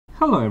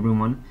Hello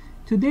everyone.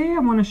 Today I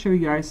want to show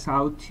you guys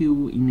how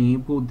to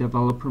enable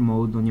developer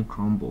mode on your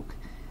Chromebook.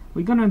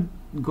 We're gonna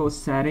go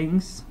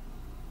settings,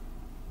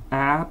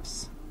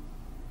 apps,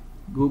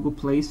 Google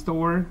Play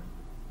Store,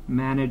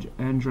 manage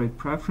Android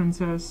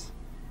preferences.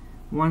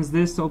 Once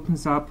this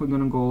opens up, we're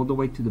gonna go all the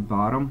way to the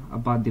bottom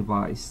about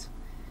device.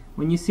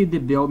 When you see the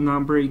build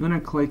number, you're gonna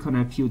click on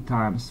it a few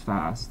times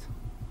fast.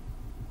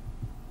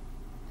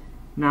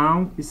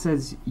 Now it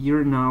says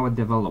you're now a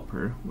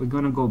developer. We're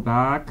gonna go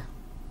back.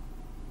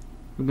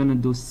 We're gonna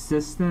do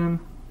system,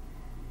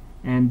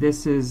 and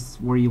this is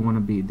where you want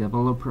to be,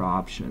 developer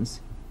options.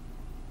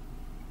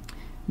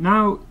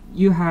 Now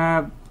you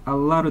have a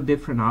lot of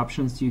different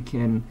options you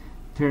can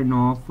turn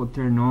off or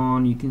turn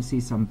on. You can see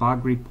some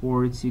bug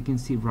reports, you can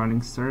see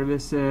running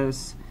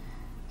services,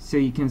 so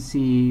you can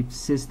see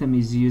system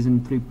is using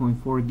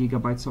 3.4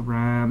 gigabytes of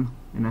RAM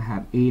and I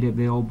have 8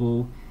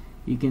 available.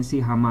 You can see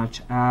how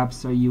much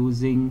apps are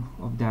using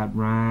of that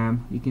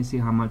RAM. You can see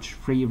how much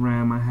free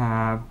RAM I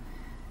have.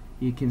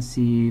 You can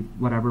see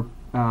whatever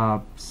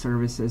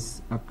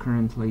services are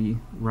currently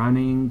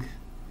running,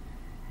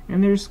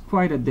 and there's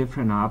quite a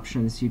different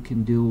options you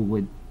can do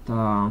with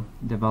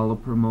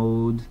developer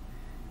mode.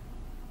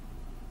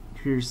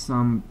 Here's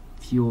some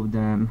few of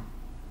them.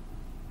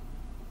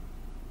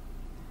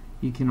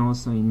 You can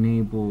also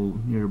enable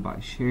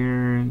nearby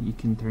share. You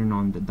can turn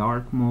on the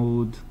dark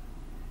mode,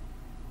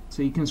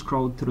 so you can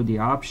scroll through the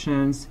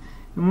options,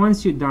 and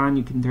once you're done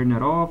you can turn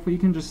it off, or you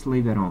can just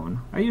leave it on.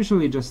 I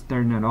usually just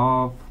turn it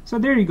off. So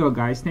there you go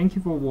guys, thank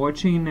you for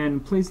watching,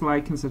 and please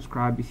like and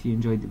subscribe if you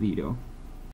enjoyed the video.